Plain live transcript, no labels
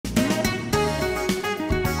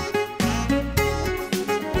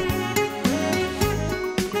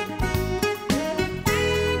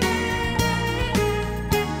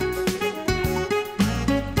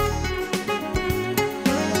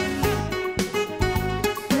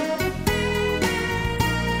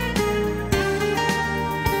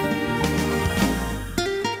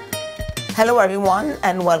Hello everyone,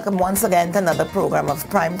 and welcome once again to another program of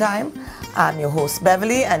Primetime. I'm your host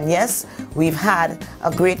Beverly, and yes, we've had a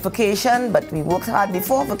great vacation, but we worked hard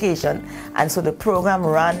before vacation, and so the program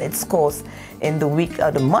ran its course in the week or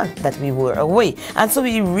the month that we were away. And so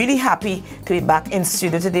we're really happy to be back in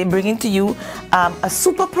studio today, bringing to you a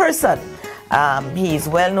super person. He's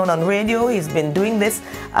well known on radio. He's been doing this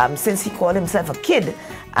since he called himself a kid.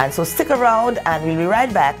 And so stick around, and we'll be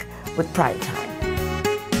right back with Primetime.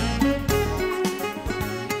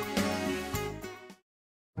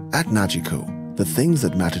 At Nagico, the things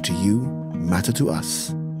that matter to you matter to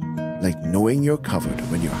us. Like knowing you're covered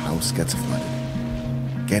when your house gets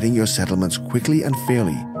flooded, getting your settlements quickly and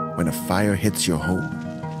fairly when a fire hits your home,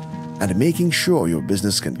 and making sure your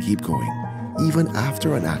business can keep going even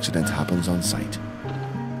after an accident happens on site.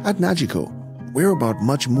 At Nagico, we're about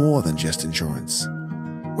much more than just insurance.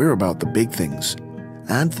 We're about the big things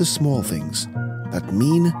and the small things that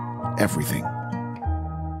mean everything.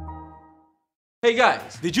 Hey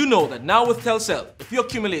guys, did you know that now with Telcel, if you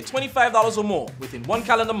accumulate $25 or more within one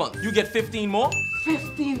calendar month, you get 15 more?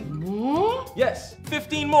 15 more? Yes,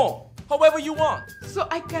 15 more. However you want. So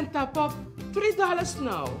I can top up $3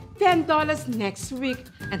 now, $10 next week,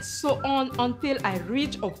 and so on until I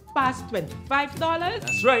reach or pass $25?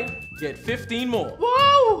 That's right. Get 15 more.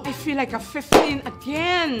 Wow! I feel like a 15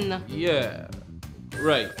 again. Yeah.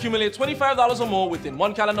 Right. Accumulate $25 or more within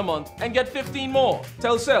one calendar month and get 15 more.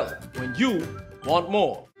 Telcel, when you want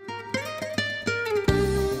more.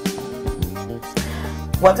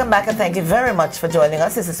 Welcome back, and thank you very much for joining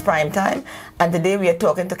us. This is Prime Time, and today we are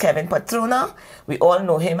talking to Kevin Petrona. We all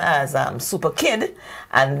know him as Super Kid,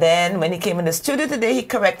 and then when he came in the studio today, he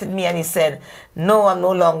corrected me and he said, no, I'm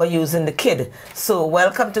no longer using the kid. So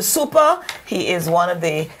welcome to Super. He is one of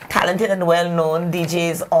the talented and well-known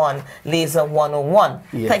DJs on Laser 101.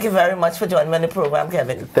 Yes. Thank you very much for joining me on the program,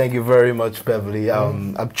 Kevin. Thanve you very much, Beverly.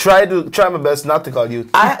 I've tried my best not to call you.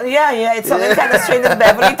 Yeah, it's something kind of strange as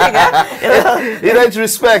Beverly thing, huh? You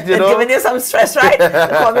know? Respect, you know. It's giving you some stress, right?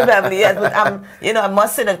 Call me Beverly, yes. But I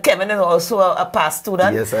must say that Kevin is also a past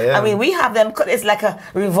student. Yes, I am. I mean, we have them. It's like a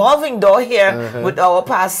revolving door here with our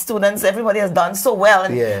past students. Everybody has done so well,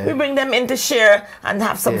 and we bring them in to share and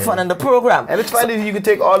have some fun in the program. And it's funny, you can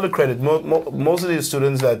take all the credit. Most of the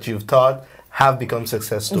students that you've taught have become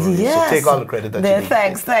success stories. Yes. So take all the credit that you need.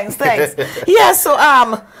 Thanks. Yeah, so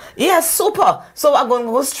super. So I'm going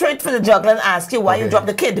to go straight for the juggler and ask you why you dropped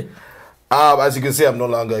the kid. As you can see, I'm no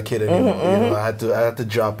longer a kid anymore. You know, I had to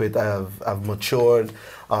drop it. I've matured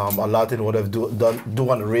a lot in what I've do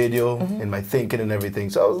on the radio, in my thinking and everything.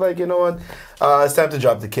 So I was like, you know what, it's time to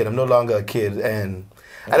drop the kid. I'm no longer a kid, and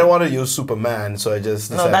I don't want to use Superman, so I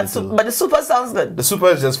just decided but the super sounds good. The super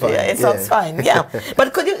is just fine. Yeah, it sounds fine. Yeah,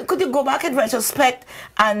 but could you go back in retrospect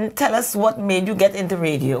and tell us what made you get into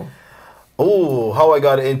radio? Oh, how I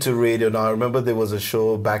got into radio. Now, I remember there was a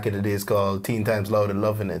show back in the days called Teen Times Loud and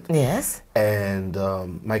Loving It. Yes. And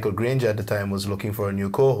Michael Granger at the time was looking for a new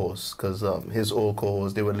co-host because his old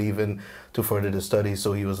co-host, they were leaving to further the studies.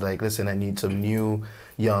 So he was like, listen, I need some new,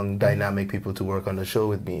 young, dynamic people to work on the show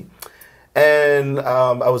with me. And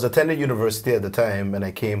I was attending university at the time, and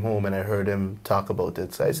I came home and I heard him talk about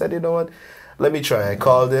it. So I said, you know what, let me try. I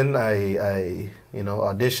called in, I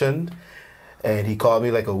auditioned. And he called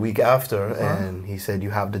me like a week after, and he said,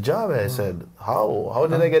 you have the job. And I said, how? How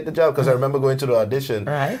did I get the job? Because I remember going to the audition.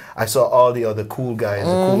 Right. I saw all the other cool guys,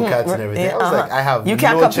 the cool cats and everything. I was like, I have no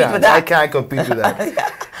chance. With that. I can't compete with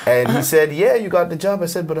that. And he said, yeah, you got the job. I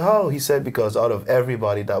said, but how? He said, because out of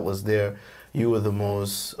everybody that was there, you were the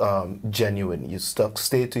most genuine. You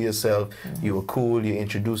stayed to yourself. You were cool. You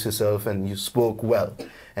introduced yourself, and you spoke well.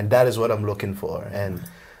 And that is what I'm looking for. And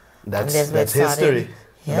that's history.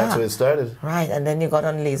 Yeah. That's where it started. Right, and then you got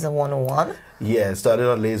on Laser 101? Yeah, started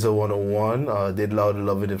on Laser 101, did Loud and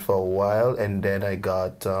Loving It for a while, and then I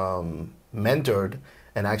got mentored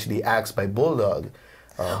and actually asked by Bulldog,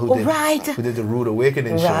 who did the Rude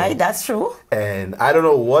Awakening show. Right, that's true. And I don't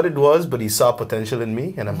know what it was, but he saw potential in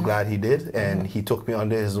me, and I'm glad he did, and he took me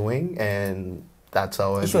under his wing, and that's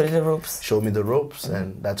how I showed you the ropes. Showed me the ropes,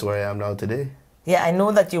 and that's where I am now today. Yeah, I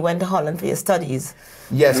know that you went to Holland for your studies.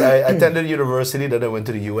 Yes, I attended university, then I went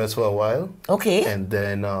to the US for a while. Okay. And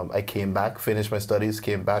then I came back, finished my studies,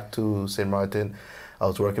 came back to St. Martin. I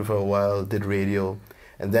was working for a while, did radio.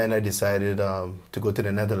 And then I decided to go to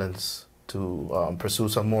the Netherlands to pursue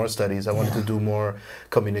some more studies. I wanted to do more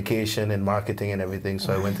communication and marketing and everything.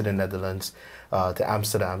 So I went to the Netherlands, to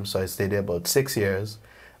Amsterdam. So I stayed there about 6 years.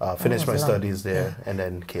 finished my studies there, and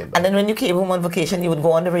then came back. And then when you came home on vacation, you would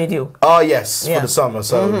go on the radio? Oh, yes, for the summer.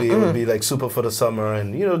 So it would be like super for the summer,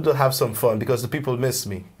 and, you know, to have some fun because the people miss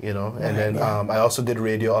me, you know. And then I also did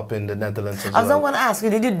radio up in the Netherlands as well. I was going to ask you,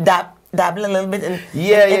 did you dabble a little bit in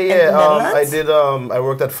Yeah. I did. I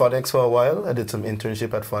worked at Funx for a while. I did some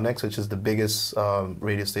internship at Funx, which is the biggest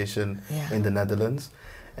radio station in the Netherlands.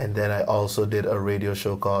 And then I also did a radio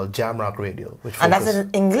show called Jamrock Radio. And that's in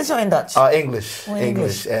English or in Dutch? English. Oh,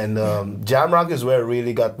 English. And Jamrock is where I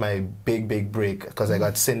really got my big break because I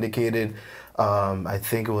got syndicated. I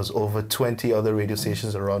think it was over 20 other radio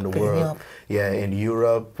stations around the world. Yeah, in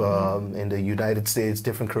Europe, in the United States,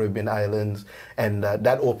 different Caribbean islands. And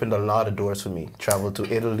that opened a lot of doors for me. Traveled to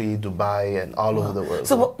Italy, Dubai, and all over the world.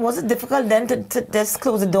 So was it difficult then to just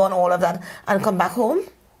close the door on all of that and come back home?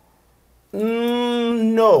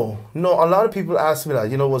 No. A lot of people ask me that.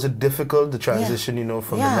 You know, was it difficult, the transition, you know,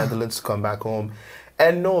 from the Netherlands to come back home?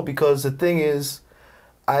 And no, because the thing is,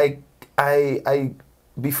 I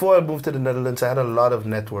before I moved to the Netherlands, I had a lot of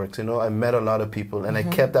networks, you know. I met a lot of people, and I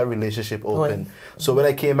kept that relationship open. So when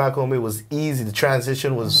I came back home, it was easy. The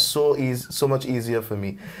transition was so easy, so much easier for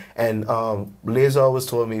me. And Laser always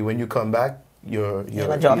told me, when you come back, your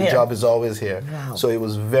job is always here. Wow. So it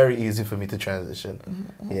was very easy for me to transition.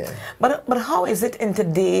 Yeah. But how is it in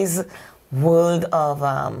today's world of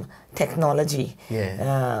technology?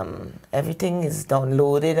 Yeah. Everything is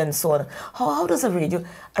downloaded and so on. How does a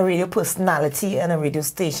radio personality and a radio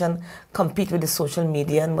station compete with the social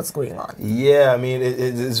media and what's going on? Yeah, I mean,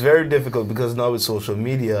 it's very difficult because now with social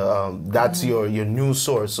media, that's your news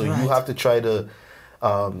source. So you have to try to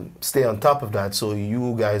stay on top of that, so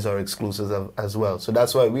you guys are exclusive as well. So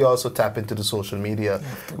that's why we also tap into the social media.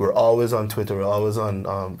 We're always on Twitter, we're always on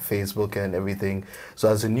Facebook and everything. So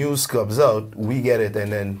as the news comes out, we get it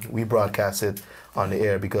and then we broadcast it on the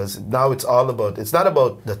air, because now it's not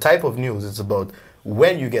about the type of news, it's about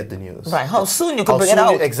when you get the news. Right, how soon you can bring it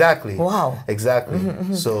out. Exactly. Wow. Exactly.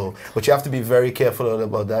 So, but you have to be very careful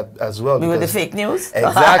about that as well. With the fake news?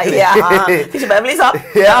 Exactly. Teacher Beverly's up.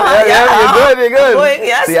 You're good. Going,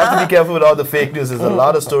 yes. So you have to be careful with all the fake news. There's a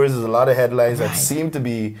lot of stories, there's a lot of headlines that seem to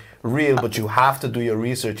be real, but you have to do your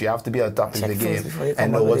research. You have to be on top of the game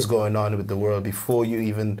and know what's going on with the world before you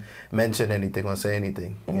even mention anything or say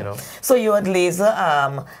anything, you know. So you're at Laser,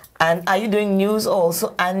 and are you doing news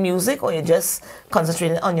also and music, or you're just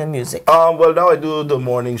concentrating on your music? Well, now I do the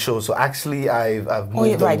morning show. So actually, I've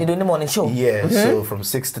moved. Oh, right, you're doing the morning show. Yeah, so from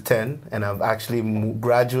 6 to 10, and I've actually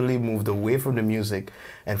gradually moved away from the music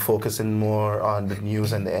and focusing more on the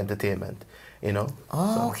news and the entertainment. You know.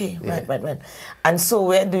 Oh, so, okay, right. And so,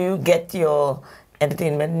 where do you get your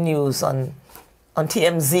entertainment news on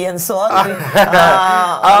TMZ and so on?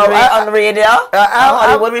 On radio?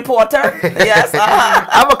 Hollywood Reporter? Yes.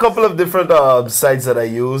 I have a couple of different sites that I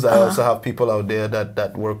use. I also have people out there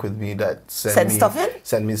that work with me that send stuff in?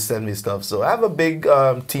 Send me stuff. So I have a big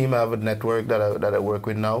team. I have a network that I work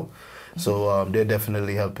with now. So they're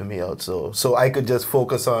definitely helping me out. So I could just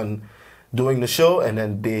focus on doing the show, and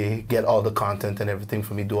then they get all the content and everything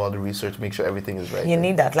for me, do all the research, make sure everything is right. You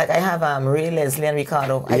need that. Like I have Ray, Leslie, and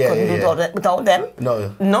Ricardo. I couldn't do that without them.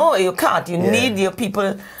 No, you can't. You need your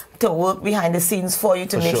people to work behind the scenes for you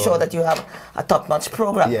to make sure that you have a top-notch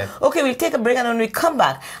program. Okay, we'll take a break, and when we come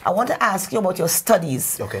back, I want to ask you about your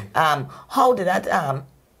studies. Okay. How did that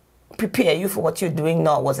prepare you for what you're doing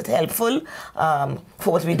now? Was it helpful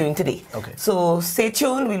for what we're doing today? Okay. So stay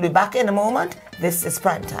tuned. We'll be back in a moment. This is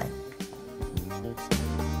Prime Time.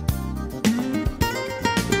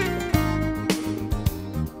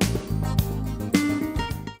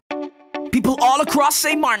 People all across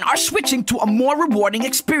St. Martin are switching to a more rewarding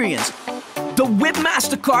experience. The WIB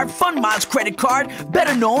MasterCard Fun Miles credit card,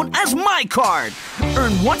 better known as My Card.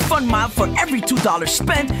 Earn 1 Fun Mile for every $2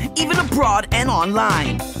 spent, even abroad and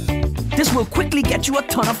online. This will quickly get you a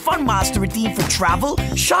ton of Fun Miles to redeem for travel,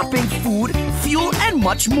 shopping, food, fuel, and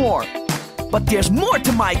much more. But there's more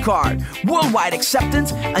to My Card. Worldwide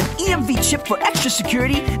acceptance, an EMV chip for extra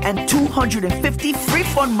security, and 250 free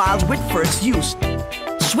Fun Miles with first use.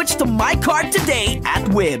 Switch to My Card today at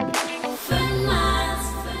WIB. Fun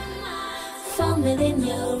miles, from within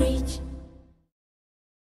your reach.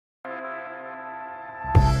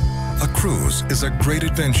 A cruise is a great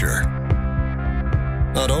adventure,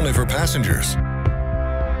 not only for passengers,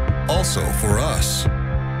 also for us.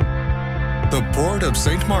 The Port of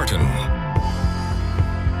St. Martin.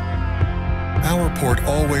 Our port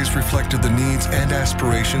always reflected the needs and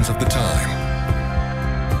aspirations of the time.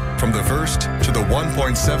 From the first to the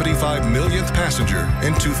 1.75 millionth passenger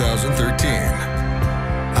in 2013.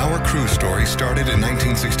 Our cruise story started in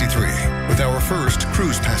 1963 with our first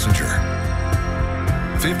cruise passenger.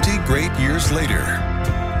 50 great years later,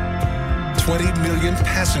 20 million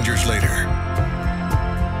passengers later,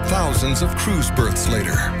 thousands of cruise berths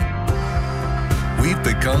later, we've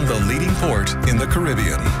become the leading port in the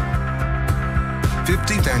Caribbean.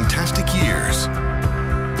 50 fantastic years.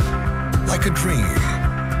 Like a dream.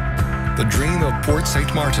 The dream of Port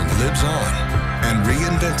St. Martin lives on and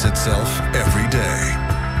reinvents itself every day.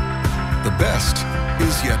 The best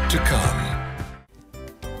is yet to come.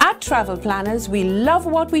 At Travel Planners, we love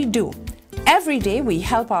what we do. Every day we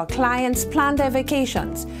help our clients plan their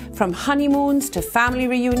vacations, from honeymoons to family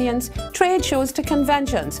reunions, trade shows to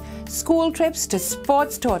conventions, school trips to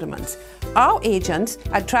sports tournaments. Our agents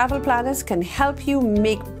at Travel Planners can help you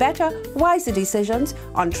make better, wiser decisions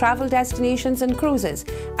on travel destinations and cruises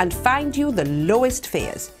and find you the lowest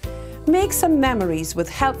fares. Make some memories with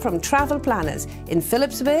help from Travel Planners in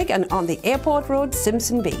Phillipsburg and on the Airport Road,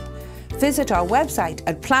 Simpson Bay. Visit our website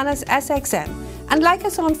at Planners SXM and like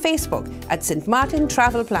us on Facebook at St. Martin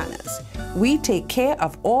Travel Planners. We take care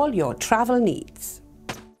of all your travel needs.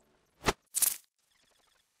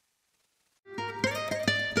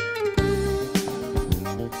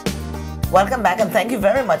 Welcome back and thank you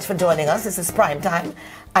very much for joining us. This is Prime Time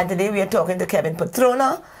and today we are talking to Kevin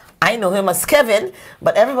Petrona. I know him as Kevin,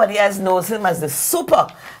 but everybody else knows him as the Super,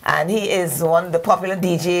 and he is one of the popular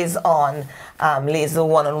DJs on Laser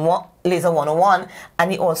 101,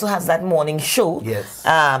 and he also has that morning show. Yes.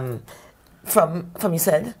 From you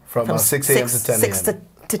said? From 6 a.m. to 10 a.m. 6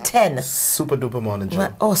 to 10. Super duper morning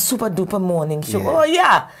show. Oh, super duper morning show. Yeah. Oh,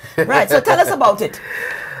 yeah. Right. So tell us about it.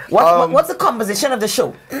 What's the composition of the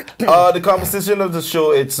show? The composition of the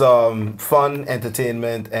show, it's fun,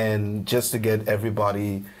 entertainment, and just to get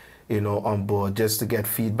everybody, on board, just to get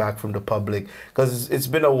feedback from the public, because it's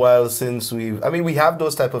been a while since we have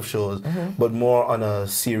those type of shows, but more on a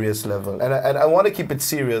serious level, and I want to keep it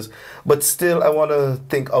serious, but still I want to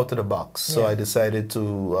think out of the box. So I decided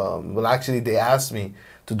to actually they asked me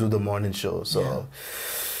to do the morning show, so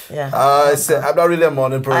I said I'm not really a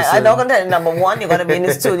morning person. I'm not gonna tell you, number one, you're gonna be in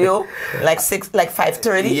the studio like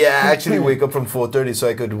 5:30. Yeah, I actually wake up from 4:30 so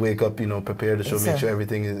I could wake up, prepare the show, make sure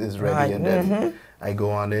everything is ready, and then I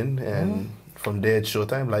go on in, and from there it's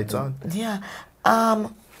showtime, lights on. Yeah.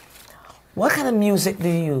 What kind of music do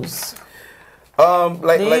you use? Do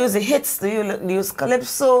you use the hits? Do you use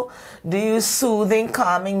calypso? Do you use soothing,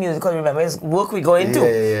 calming music? Because remember, it's work we go into.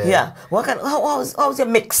 Yeah. What kind? How's your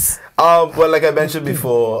mix? Well, like I mentioned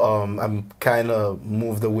before, I'm kind of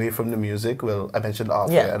moved away from the music. Well, I mentioned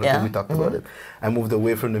off. I don't think we talked about it. I moved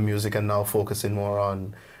away from the music and now focusing more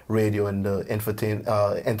on radio and the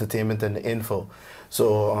entertainment and the info.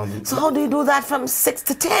 So how do you do that from 6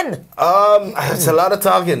 to 10? It's a lot of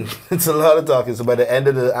talking. It's a lot of talking. So by the end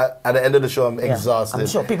of the show, I'm exhausted. I'm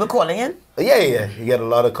sure people calling in. Yeah. You get a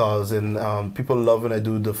lot of calls, and people love when I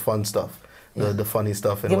do the fun stuff, the funny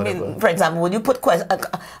stuff, and whatever. For example, would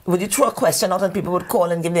you throw a question out and people would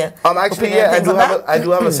call and give their actually, opinion, I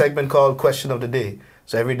do have a segment called Question of the Day.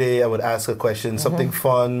 So every day I would ask a question, something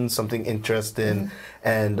fun, something interesting,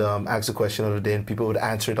 and ask a question of the day, and people would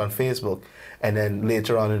answer it on Facebook. And then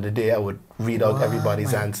later on in the day, I would read out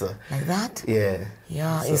everybody's answer. Like that? Yeah.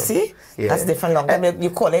 Yeah, so, you see? Yeah. That's different.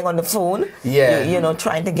 You're calling on the phone. Yeah.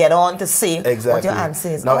 Trying to get on to see what your answer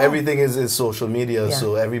is. Now everything is social media,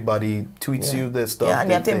 so everybody tweets you their stuff. Yeah, and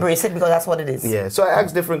you have to embrace it because that's what it is. Yeah, so I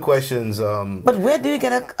ask different questions. But where do you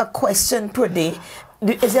get a question per day?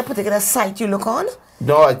 Is there a particular site you look on?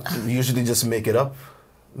 No, I usually just make it up.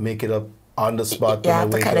 On the spot. You have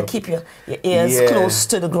to kind of keep your ears close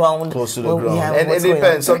to the ground. Close to the ground. And it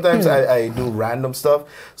depends. Sometimes I do random stuff.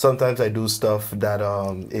 Sometimes I do stuff that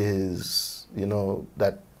is,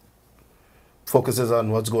 that focuses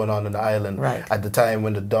on what's going on in the island. Right. At the time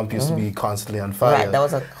when the dump used to be constantly on fire. Right, that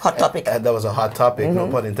was a hot topic. That was a hot topic, no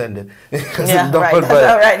pun intended. Yeah,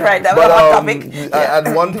 right. That was a hot topic.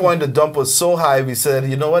 At one point the dump was so high, we said,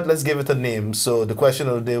 you know what, let's give it a name. So the question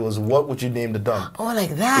of the day was, what would you name the dump? Oh,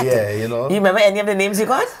 like that? Yeah, You remember any of the names you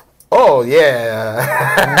got? Oh,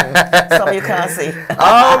 yeah. Some you can't say.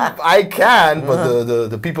 I can, but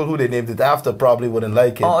the people who they named it after probably wouldn't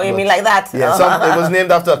like it. Oh, you mean like that? Yeah, it was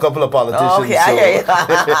named after a couple of politicians. Okay, I hear you.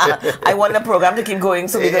 I want the program to keep going,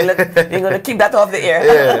 so we're going to keep that off the air.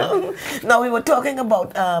 Yeah. Now, we were talking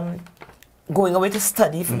about going away to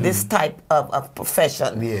study for this type of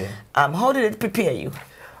profession. Yeah. How did it prepare you?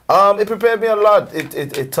 It prepared me a lot.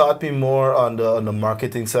 It taught me more on the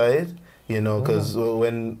marketing side. Because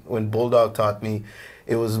when Bulldog taught me,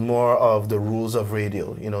 it was more of the rules of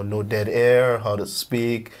radio. No dead air, how to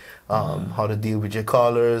speak, how to deal with your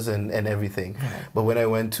callers and everything. But when I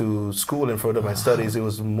went to school and further my studies, it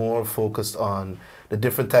was more focused on the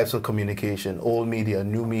different types of communication, old media,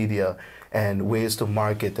 new media, and ways to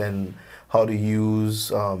market and how to use,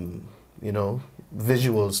 you know,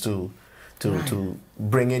 visuals to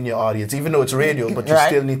bring in your audience, even though it's radio, but you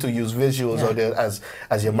still need to use visuals out there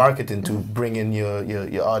as your marketing to bring in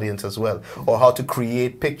your audience as well, or how to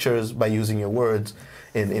create pictures by using your words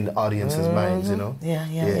in the audience's minds, you know.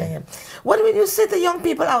 Yeah. What would you say to young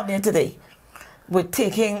people out there today with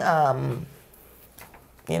taking,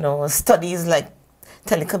 you know, studies like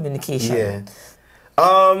telecommunication?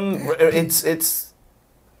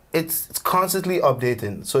 It's constantly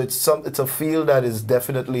updating, so it's a field that is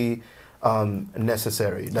definitely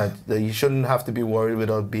necessary, that you shouldn't have to be worried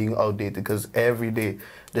without being outdated, because every day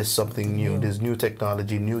there's something new. There's new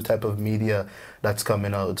technology, new type of media that's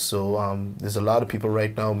coming out. So there's a lot of people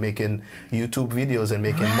right now making YouTube videos and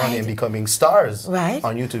making money and becoming stars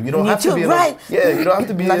on YouTube. You don't have to be you don't have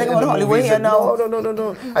to be nothing about Hollywood here now.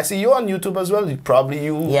 No. I see you on YouTube as well. Probably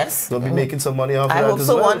you will be making some money off of that I hope as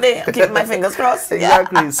so well. one day. I keep my fingers crossed.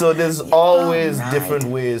 Exactly. So there's always different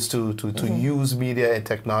ways to use media and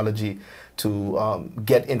technology to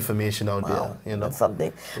get information out there, you know. That's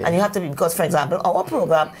something. And you have to be, because for example, our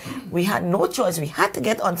program, we had no choice. We had to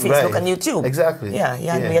get on Facebook and YouTube. Exactly. We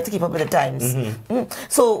had to keep up with the times.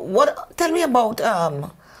 So tell me about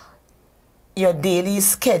your daily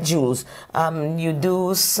schedules. You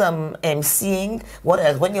do some emceeing. What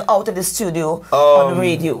else? When you're out of the studio on the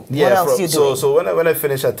radio, what else you do? So when I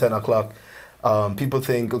finish at 10 o'clock, people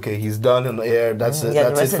think, okay, he's done on the air. That's it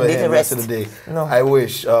for him. The rest of the day. No. I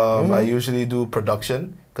wish. I usually do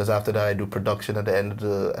production, because after that I do production at the end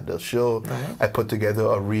of the show. I put together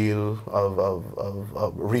a reel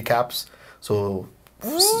of recaps. So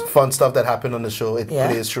fun stuff that happened on the show. It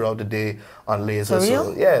plays throughout the day on laser.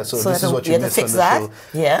 So this is what you missed on the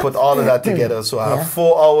show. Put all of that together. So I have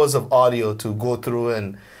 4 hours of audio to go through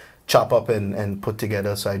and chop up and put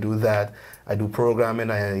together. So I do that. I do programming.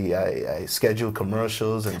 I schedule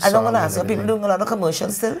commercials and I'm going to ask, are people doing a lot of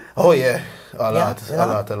commercials still? Oh yeah, a lot.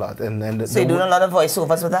 And so you're doing a lot of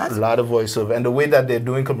voiceovers with that? A lot of voiceover, and the way that they're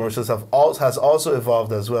doing commercials has also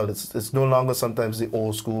evolved as well. It's no longer sometimes the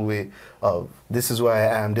old school way of this is where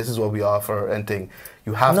I am, this is what we offer, and thing.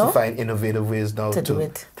 You have to find innovative ways now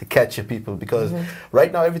to catch your people, because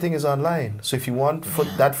right now everything is online. So if you want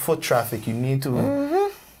that foot traffic, you need to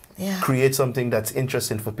create something that's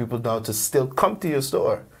interesting for people now to still come to your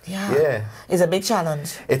store. It's a big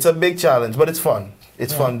challenge. It's a big challenge, but it's fun.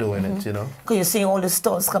 It's fun doing it, you know. Because you're seeing all the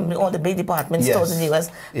stores, all the big department stores in the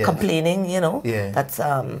US complaining, you know, that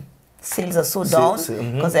sales are so down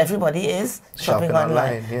because everybody is shopping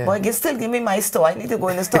online. But still give me my store. I need to go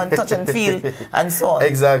in the store and touch and feel and so on.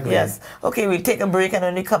 Exactly. Yes. Okay, we'll take a break, and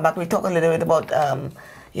when we come back, we'll talk a little bit about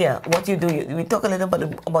what you do. We talk a little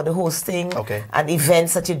bit about the hosting and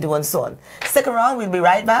events that you do and so on. Stick around, we'll be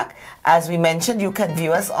right back. As we mentioned, you can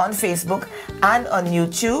view us on Facebook and on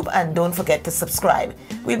YouTube, and don't forget to subscribe.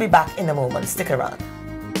 We'll be back in a moment. Stick around.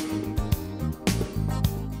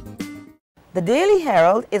 The Daily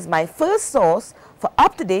Herald is my first source for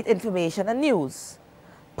up-to-date information and news.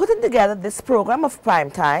 Putting together this program of prime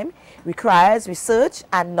time requires research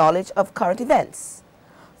and knowledge of current events.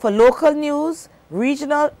 For local news,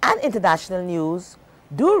 regional and international news,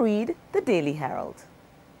 do read the Daily Herald.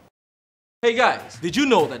 Hey guys, did you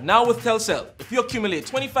know that now with Telcel, if you accumulate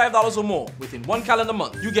 $25 or more within 1 calendar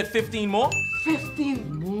month, you get 15 more?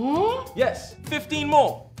 15 more? Yes, 15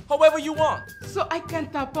 more. However you want. So I can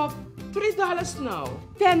top up $3 now,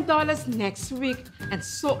 $10 next week, and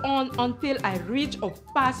so on until I reach or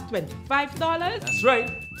pass $25? That's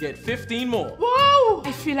right. Get 15 more. Wow!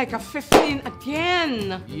 I feel like a 15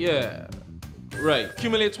 again. Yeah. Right.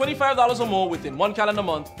 Accumulate $25 or more within 1 calendar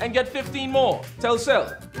month and get 15 more.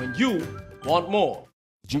 Telcel, when you want more.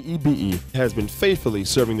 GEBE has been faithfully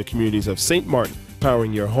serving the communities of St. Martin,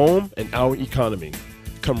 powering your home and our economy.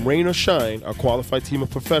 Come rain or shine, our qualified team of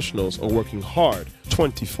professionals are working hard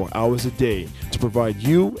 24 hours a day to provide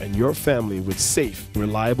you and your family with safe,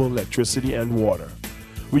 reliable electricity and water.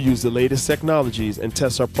 We use the latest technologies and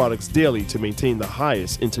test our products daily to maintain the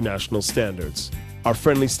highest international standards. Our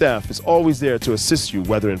friendly staff is always there to assist you,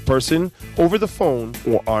 whether in person, over the phone,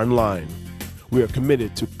 or online. We are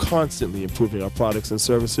committed to constantly improving our products and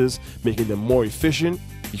services, making them more efficient,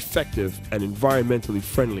 effective, and environmentally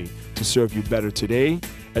friendly to serve you better today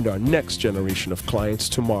and our next generation of clients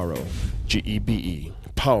tomorrow. GEBE,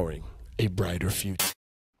 powering a brighter future.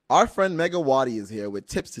 Our friend Megawati is here with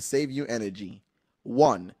tips to save you energy.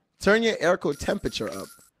 1. Turn your airco temperature up.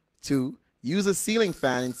 2. Use a ceiling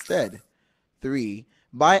fan instead. 3.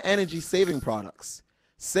 Buy energy-saving products.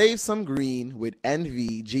 Save some green with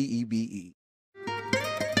NVGEBE.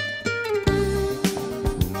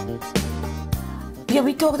 Yeah,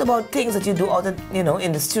 we talked about things that you do out of,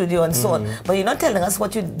 in the studio and so on, but you're not telling us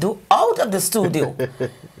what you do out of the studio.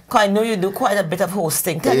 Because I know you do quite a bit of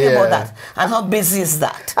hosting. Tell me about that. And how busy is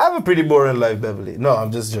that? I have a pretty boring life, Beverly. No,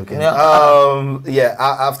 I'm just joking. Yeah.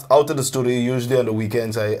 Out of the studio, usually on the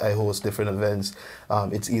weekends, I host different events.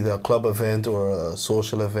 It's either a club event or a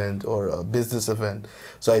social event or a business event.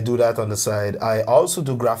 So I do that on the side. I also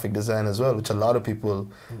do graphic design as well, which a lot of people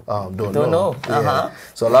don't know. Yeah.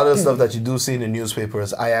 So a lot of the stuff that you do see in the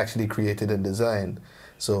newspapers, I actually created and designed.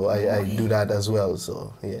 So I do that as well.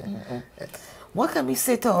 So, yeah. What can we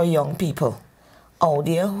say to our young people out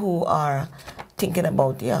there who are thinking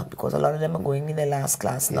about, because a lot of them are going in their last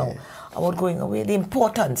class now, about going away, the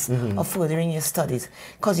importance of furthering your studies?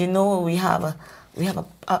 Because we have a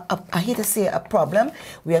I hate to say a problem.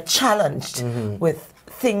 We are challenged with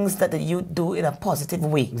things that the youth do in a positive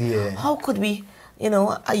way. Yeah. How could we,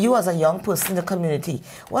 you as a young person in the community,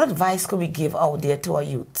 what advice could we give out there to our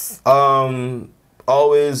youths?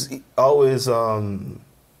 Always,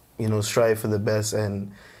 strive for the best,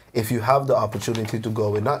 and if you have the opportunity to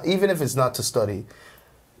go, even if it's not to study,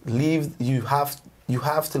 you have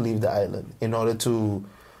to leave the island in order to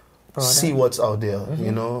see what's out there.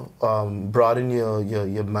 Broaden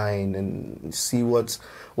your mind and see what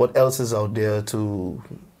else is out there to,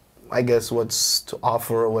 I guess, what's to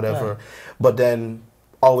offer or whatever. But then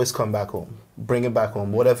always come back home, bring it back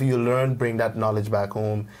home. Whatever you learn, bring that knowledge back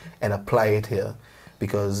home and apply it here.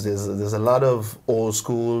 Because there's a lot of old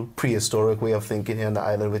school, prehistoric way of thinking here on the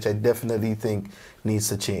island, which I definitely think needs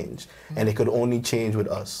to change. And it could only change with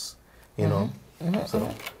us, So.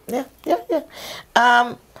 Yeah.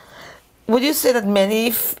 Would you say that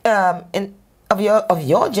many of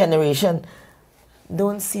your generation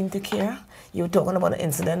don't seem to care? You were talking about an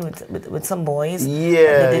incident with some boys.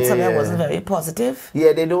 Yeah, they did something that wasn't very positive.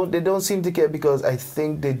 Yeah, they don't seem to care because I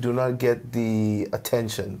think they do not get the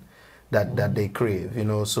attention that they crave,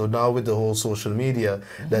 So now with the whole social media,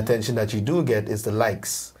 the attention that you do get is the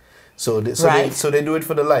likes. So they do it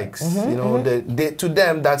for the likes. To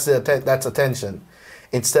them that's attention.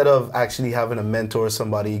 Instead of actually having a mentor,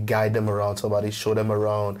 somebody guide them around, somebody show them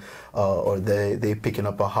around, or they picking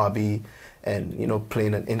up a hobby and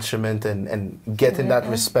playing an instrument and getting that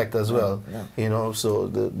respect as well. So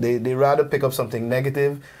they rather pick up something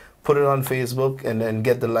negative, put it on Facebook, and then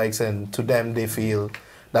get the likes, and to them they feel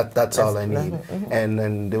that's all I need. And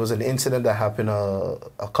then there was an incident that happened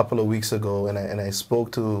a couple of weeks ago, and I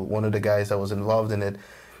spoke to one of the guys that was involved in it,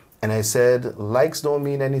 and I said, likes don't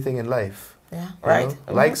mean anything in life. Yeah, right.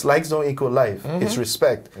 Likes don't equal life. It's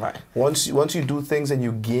respect. Right. Once you do things and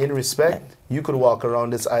you gain respect, you could walk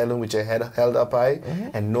around this island with your head held up high,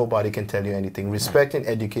 and nobody can tell you anything. Respect and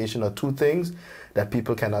education are two things that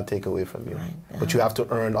people cannot take away from you. Right. But you have to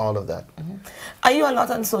earn all of that. Are you a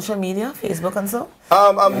lot on social media, Facebook and so?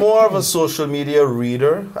 I'm more of a social media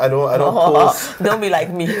reader. I don't post. Don't be like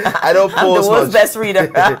me. I don't post I'm the world's much. best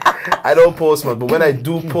reader. I don't post much, but when I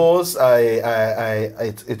do post,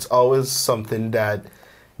 it's always something that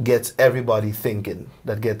gets everybody thinking,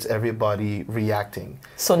 that gets everybody reacting.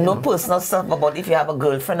 So no personal stuff about if you have a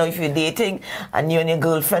girlfriend or if you're dating and you and your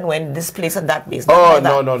girlfriend went this place and that place. Oh,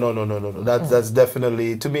 no. That's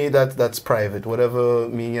definitely, to me, that's private. Whatever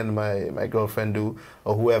me and my girlfriend do,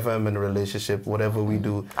 or whoever I'm in a relationship, whatever we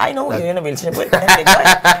do. I know you're in a relationship with. Go ahead.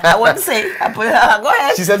 I want to say, go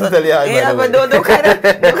ahead. She said to tell you hi, yeah, but don't kind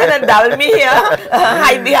of doubt me here.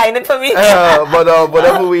 Hide behind it for me. But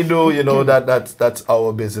whatever we do, that's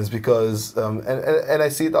our business, because and I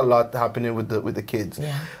see it a lot happening with the kids.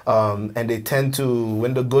 Yeah. And they tend to,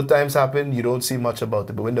 when the good times happen, you don't see much about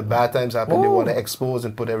it, but when the bad times happen, they want to expose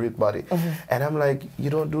and put everybody. And I'm like, you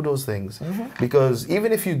don't do those things, because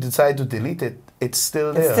even if you decide to delete it, it's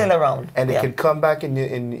still there. It's still around. And it can come back in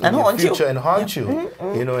your future and haunt you.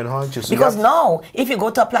 And haunt you. So because now, if you go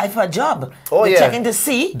to apply for a job, you're checking to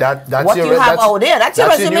see that's what you have out there. That's your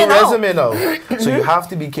resume now. So you have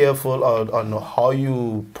to be careful on how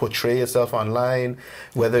you portray yourself online,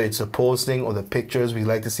 whether it's a posting or the pictures. We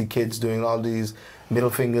like to see kids doing all these middle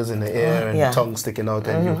fingers in the air and tongue sticking out,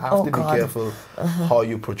 and you have to be careful how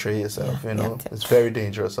you portray yourself. It's very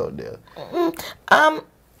dangerous out there.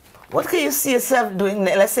 What can you see yourself doing,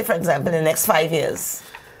 let's say, for example, in the next 5 years?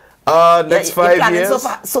 Next 5 years?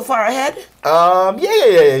 So far ahead?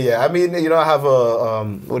 Yeah. I mean, I have a,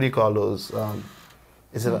 what do you call those?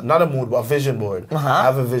 Is it not a mood, but a vision board? I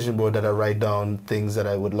have a vision board that I write down things that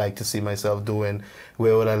I would like to see myself doing.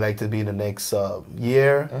 Where would I like to be in the next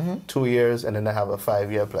year, 2 years, and then I have a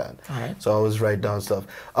 5-year plan. So I always write down stuff.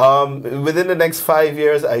 Within the next 5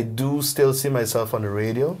 years, I do still see myself on the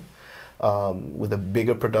radio. with a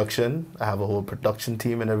bigger production. I have a whole production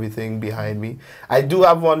team and everything behind me. I do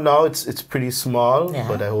have one now. It's pretty small,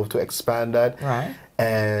 but I hope to expand that. Right.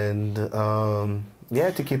 And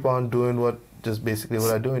to keep on doing basically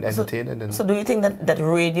what I'm doing, entertaining. So do you think that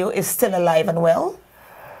radio is still alive and well?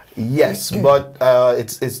 Yes, but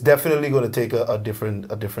it's definitely going to take a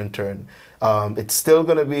different turn. It's still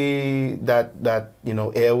going to be that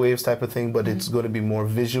airwaves type of thing, but it's going to be more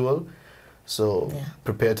visual. So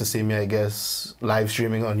prepare to see me, I guess, live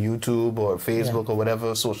streaming on YouTube or Facebook or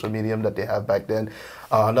whatever social medium that they have back then.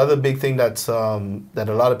 Another big thing that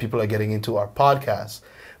a lot of people are getting into are podcasts,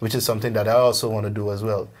 which is something that I also want to do as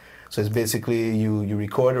well. So it's basically you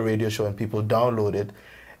record a radio show and people download it.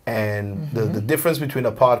 And the difference between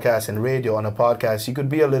a podcast and radio, on a podcast, you could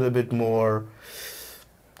be a little bit more...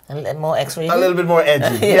 A little more X-rated? A little bit more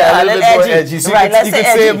edgy. a little bit more edgy. So right, you could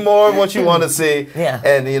say more what you want to say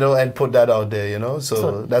and put that out there,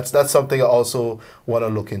 So that's something I also want to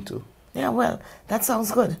look into. Yeah, well, that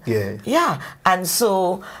sounds good. Yeah. Yeah, and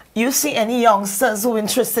so you see any youngsters who are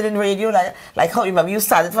interested in radio, like how you remember you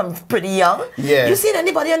started from pretty young? Yeah. You seen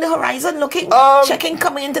anybody on the horizon looking, checking,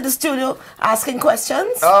 coming into the studio, asking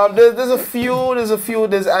questions? There's a few.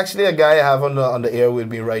 There's actually a guy I have on the air with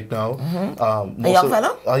me right now. A young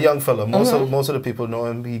fellow? A young fellow. Most of the people know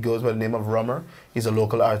him. He goes by the name of Rummer. He's a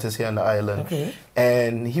local artist here on the island. Okay.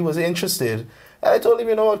 And he was interested. And I told him,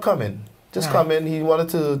 you know what, come in. Just come in. He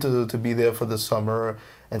wanted to be there for the summer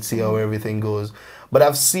and see how everything goes. But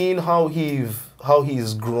I've seen how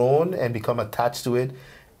he's grown and become attached to it,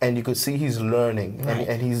 and you could see he's learning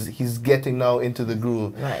and he's getting now into the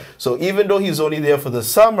groove. Right. So even though he's only there for the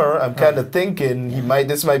summer, I'm kind of thinking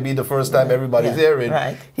this might be the first time everybody's hearing.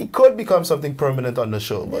 Right. He could become something permanent on the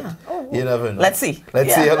show, but you never know. Let's see.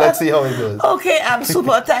 Let's see how it goes. Okay,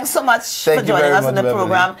 super. Thanks so much for joining us on the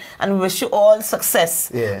program, and we wish you all success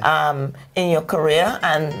in your career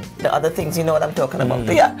and the other things. You know what I'm talking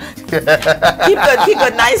about. Yeah. Keep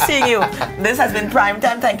good. Nice seeing you. This has been Prime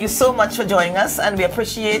Time. Thank you so much for joining us, and we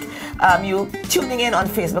appreciate you tuning in on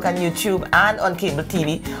Facebook and YouTube and on cable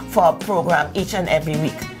TV for our program each and every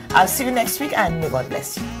week. I'll see you next week, and may God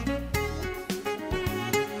bless you.